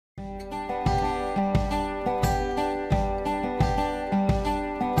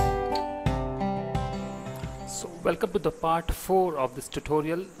Welcome to the part 4 of this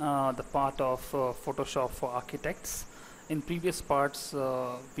tutorial, the part of Photoshop for architects. In previous parts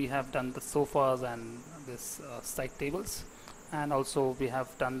we have done the sofas and this side tables, and also we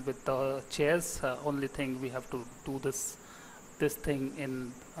have done with the chairs. Only thing we have to do this thing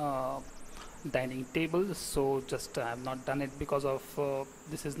in dining table, so just I have not done it because of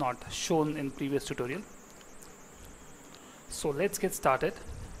this is not shown in previous tutorial. So let's get started.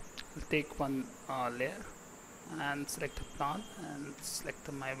 I'll take one layer and select a plan and select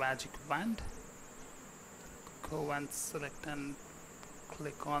my magic wand. Go and select and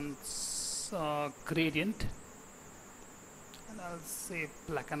click on gradient, and I'll say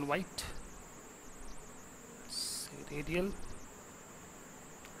black and white, say radial.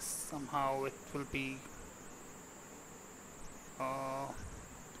 Somehow it will be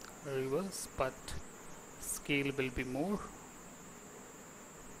reverse, but scale will be more.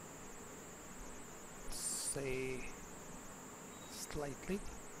 Say slightly,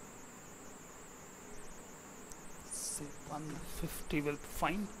 say 150 will be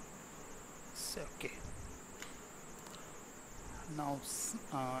fine. Say okay. Now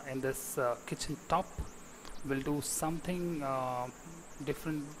in this kitchen top we'll do something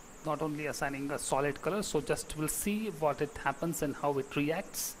different, not only assigning a solid color, so just we'll see what it happens and how it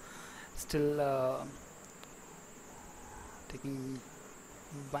reacts. Still taking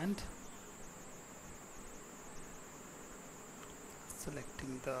wand,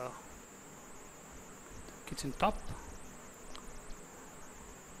 selecting the kitchen top,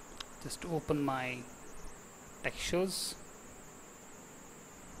 just open my textures,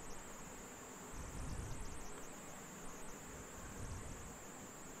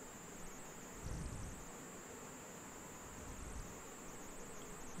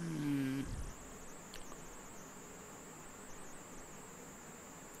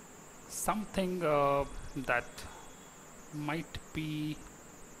 something that might be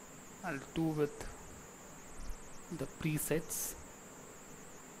I'll do with the presets,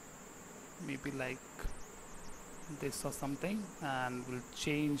 maybe like this or something, and we'll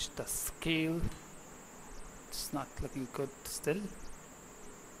change the scale. It's not looking good still.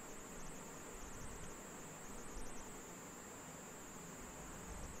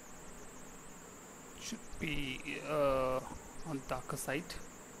 Should be on darker side.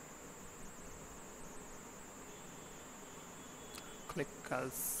 Click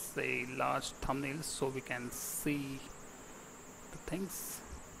as say large thumbnails so we can see the things,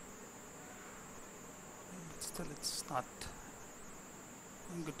 but still it's not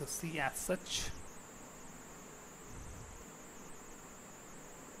good to see as such.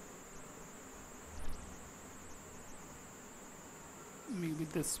 Maybe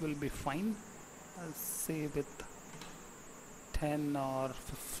this will be fine. I'll say with 10 or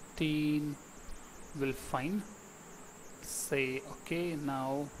 15 will fine. Say okay.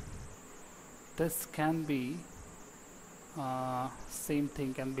 Now this can be same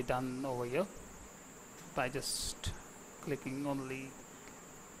thing can be done over here by just clicking only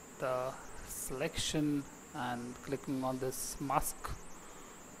the selection and clicking on this mask.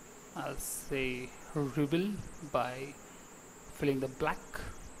 I'll say reveal by filling the white.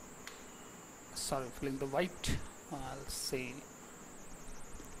 I'll say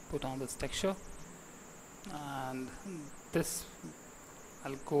put on this texture, and this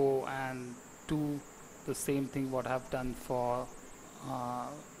I'll go and do the same thing what I've done for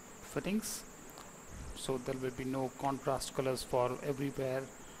fittings, so there will be no contrast colors for everywhere.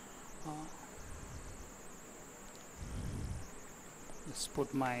 Just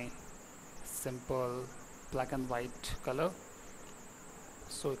put my simple black and white color,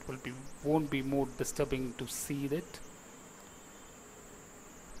 so it won't be more disturbing to see it.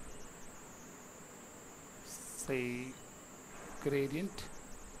 Say gradient,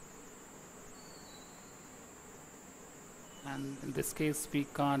 and in this case we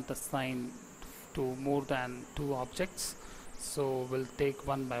can't assign to more than 2 objects, so we'll take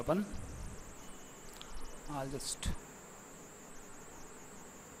one by one. I'll just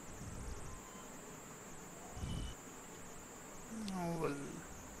we'll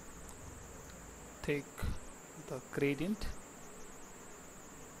take the gradient,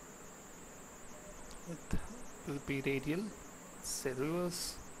 it will be radial, say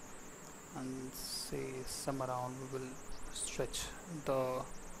reverse, and say some around we will stretch the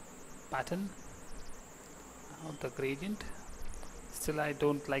pattern of the gradient. Still I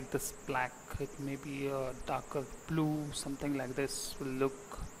don't like this black, it may be a darker blue, something like this will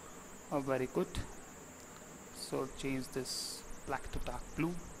look very good, so change this black to dark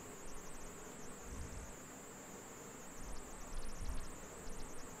blue.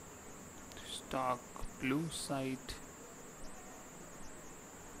 Dark blue side.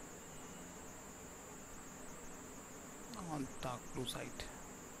 On dark blue side.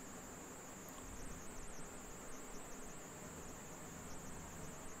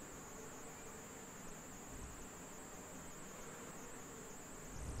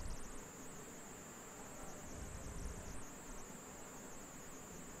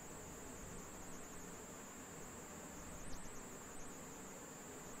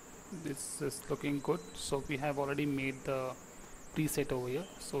 This is looking good, so we have already made the preset over here,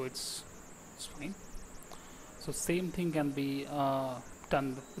 so it's fine. So same thing can be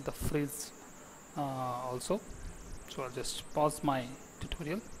done with the frizz also. So I'll just pause my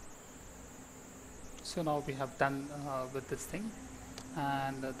tutorial. So now we have done with this thing,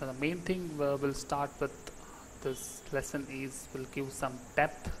 and the main thing we'll start with this lesson is we'll give some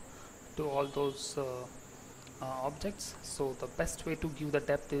depth to all those objects. So the best way to give the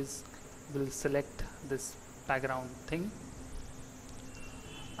depth is we'll select this background thing,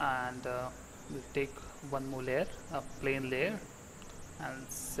 and we'll take one more layer, a plane layer, and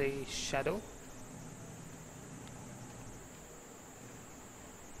say shadow.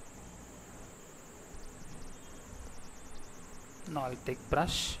 Now I'll take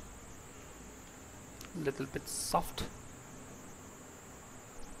brush, little bit soft,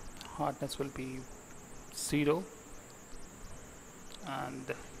 hardness will be 0, and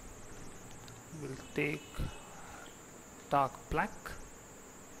we'll take dark black,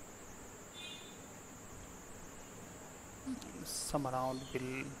 some around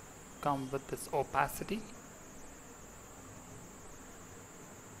will come with this opacity.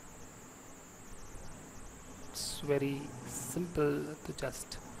 It's very simple to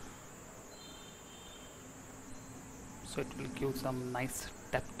just, so it will give some nice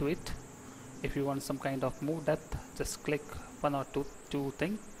depth to it. If you want some kind of more depth, just click one or two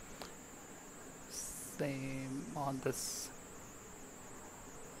thing, same on this,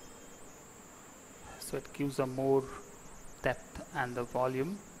 so it gives a more depth and the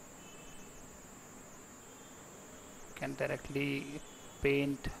volume. Can directly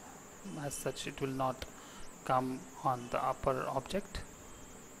paint as such, it will not come on the upper object.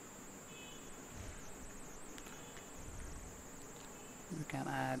 You can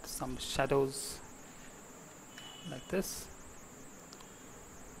add some shadows like this.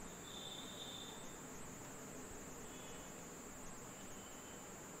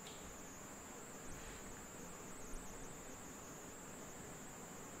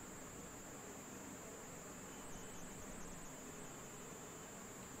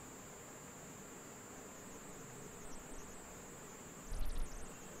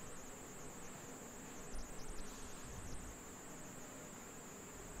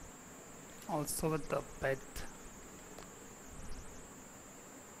 Also with the bed,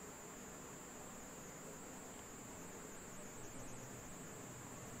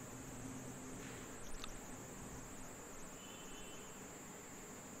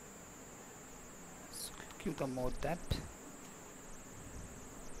 so give them more depth.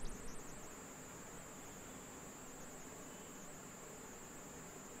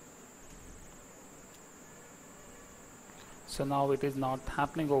 So now it is not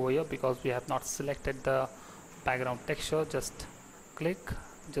happening over here because we have not selected the background texture. Just click,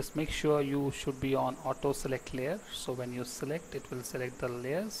 just make sure you should be on auto select layer, so when you select, it will select the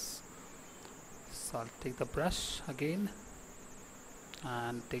layers. So I'll take the brush again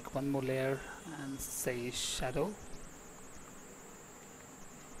and take one more layer and say shadow.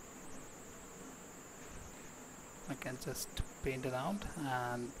 I can just paint around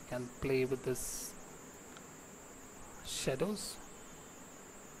and can play with this shadows.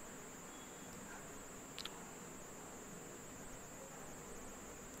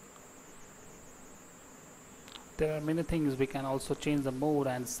 There are many things. We can also change the mode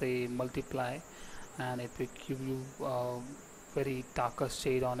and say multiply, and it will give you very darker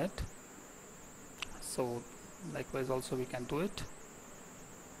shade on it. So likewise also we can do it.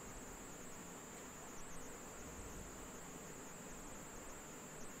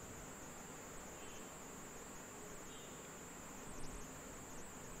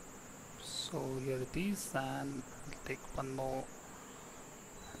 So here it is, and I'll take one more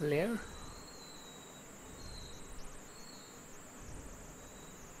layer.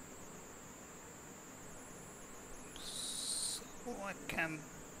 So I can,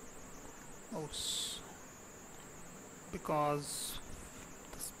 because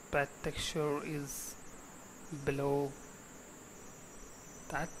this bed texture is below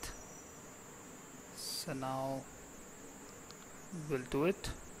that, so now we'll do it.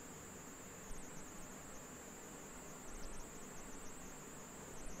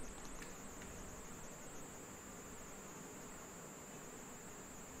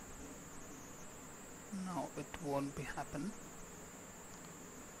 won't be happen.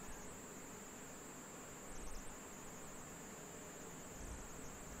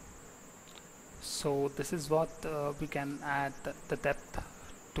 So this is what we can add the depth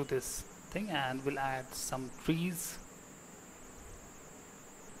to this thing, and we'll add some trees.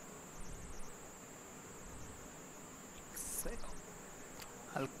 So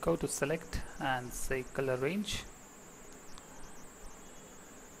I'll go to select and say color range,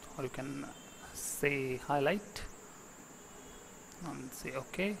 or you can say highlight and say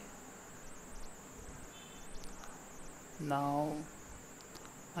OK. Now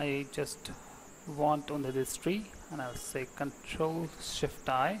I just want only this tree, and I'll say Control Shift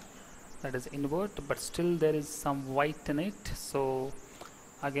I, that is invert, but still there is some white in it, so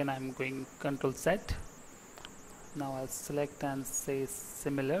again I'm going Control Z. Now I'll select and say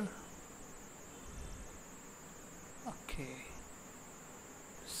similar. Okay,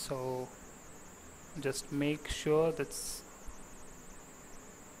 so just make sure that's,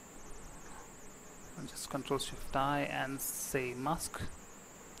 just Control Shift I and say mask,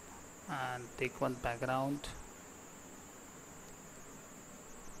 and take one background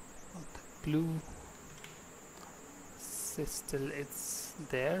of the blue. Still it's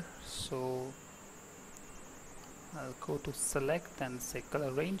there, so I'll go to select and say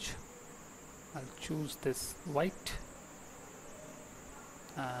color range. I'll choose this white,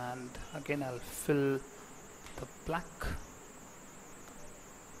 and again I'll fill the black.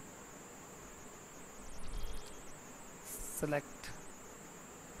 Select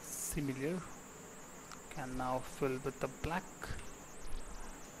similar, can now fill with the black.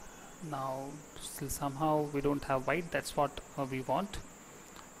 Now still somehow we don't have white, that's what we want,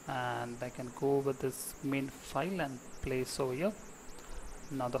 and I can go with this main file and place over here.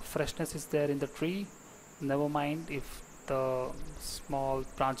 Now the freshness is there in the tree. Never mind if the small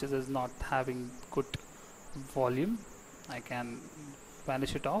branches is not having good volume, I can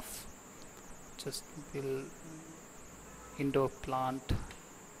vanish it off. Just will indoor plant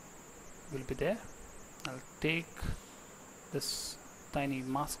will be there. I'll take this tiny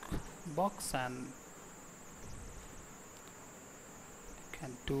mask box and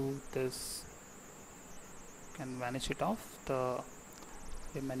can do this, can vanish it off. The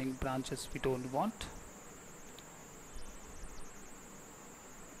remaining branches we don't want,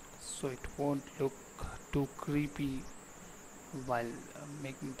 so it won't look too creepy while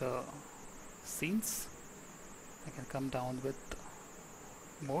making the scenes. I can come down with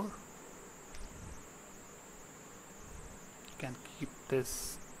more. You can keep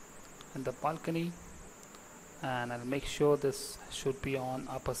this in the balcony, and I'll make sure this should be on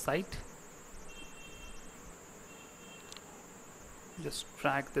upper side. Just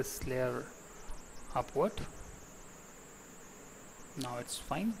drag this layer upward. Now it's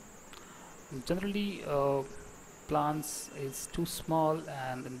fine. Generally plants is too small,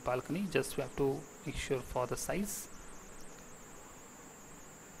 and in balcony just we have to make sure for the size.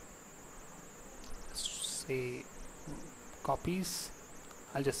 Say copies.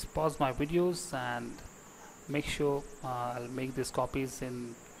 I'll just pause my videos and make sure I'll make these copies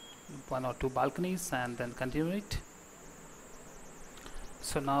in 1 or 2 balconies and then continue it.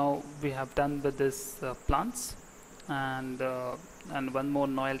 So now we have done with this plants, and one more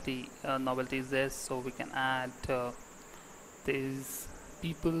novelty is there, so we can add these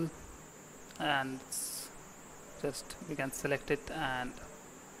people, and just we can select it and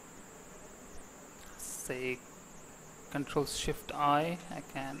say Control Shift I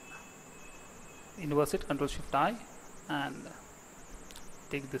can inverse it, Control Shift I, and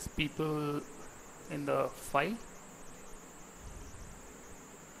take this people in the file,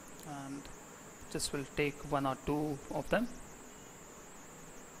 and just will take 1 or 2 of them.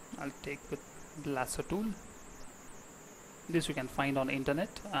 I'll take with the lasso tool. This you can find on internet,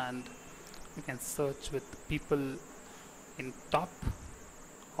 and you can search with people in top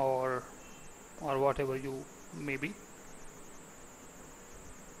or whatever you may be.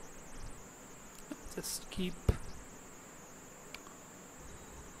 Just keep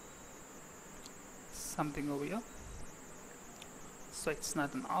something over here, so it's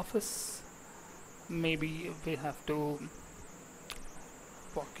not an office. Maybe we have to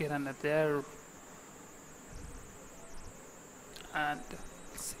walk here and there, and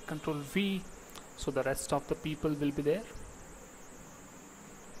Control V, so the rest of the people will be there.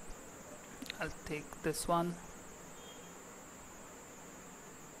 I'll take this one,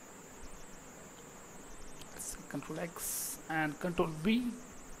 Control X and Control V,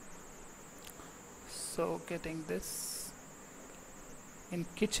 so getting this in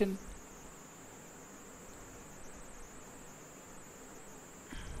kitchen.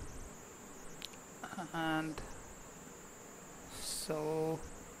 And So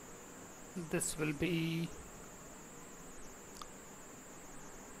this will be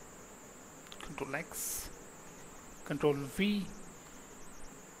Control X, Control V.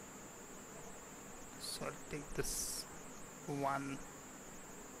 So I'll take this one,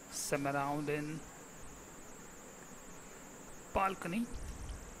 sim around in balcony.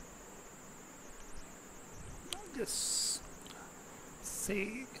 Just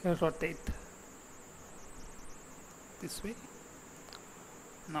say rotate this way.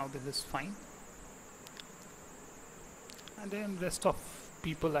 Now this is fine. And then rest of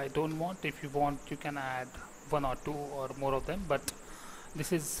people I don't want. If you want, you can add one or two or more of them, but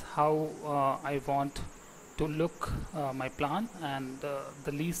this is how I want to look my plan. And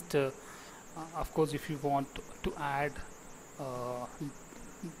the least of course, if you want to add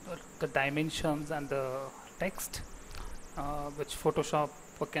the dimensions and the text, which Photoshop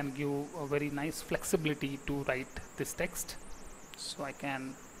can give a very nice flexibility to write this text. So I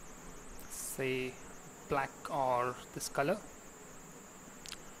can say black or this color,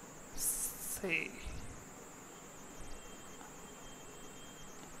 say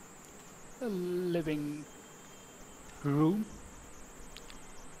a living room.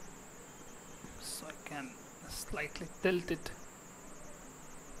 So I can slightly tilt it.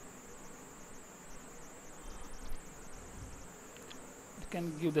 You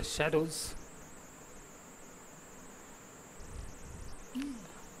can give the shadows.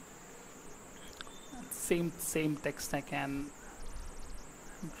 Same text I can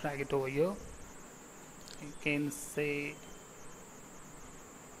drag it over here. You can say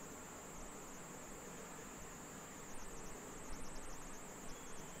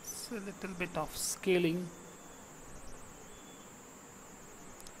a little bit of scaling,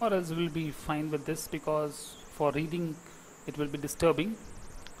 or else we'll be fine with this, because for reading it will be disturbing.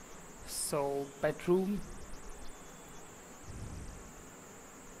 So bedroom,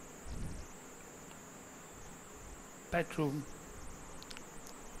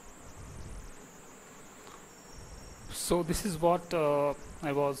 so this is what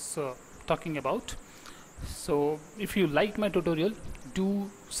I was talking about. So if you like my tutorial, do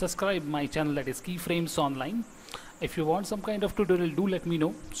subscribe my channel, that is Keyframes Online. If you want some kind of tutorial, do let me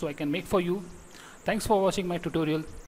know so I can make for you. Thanks for watching my tutorial.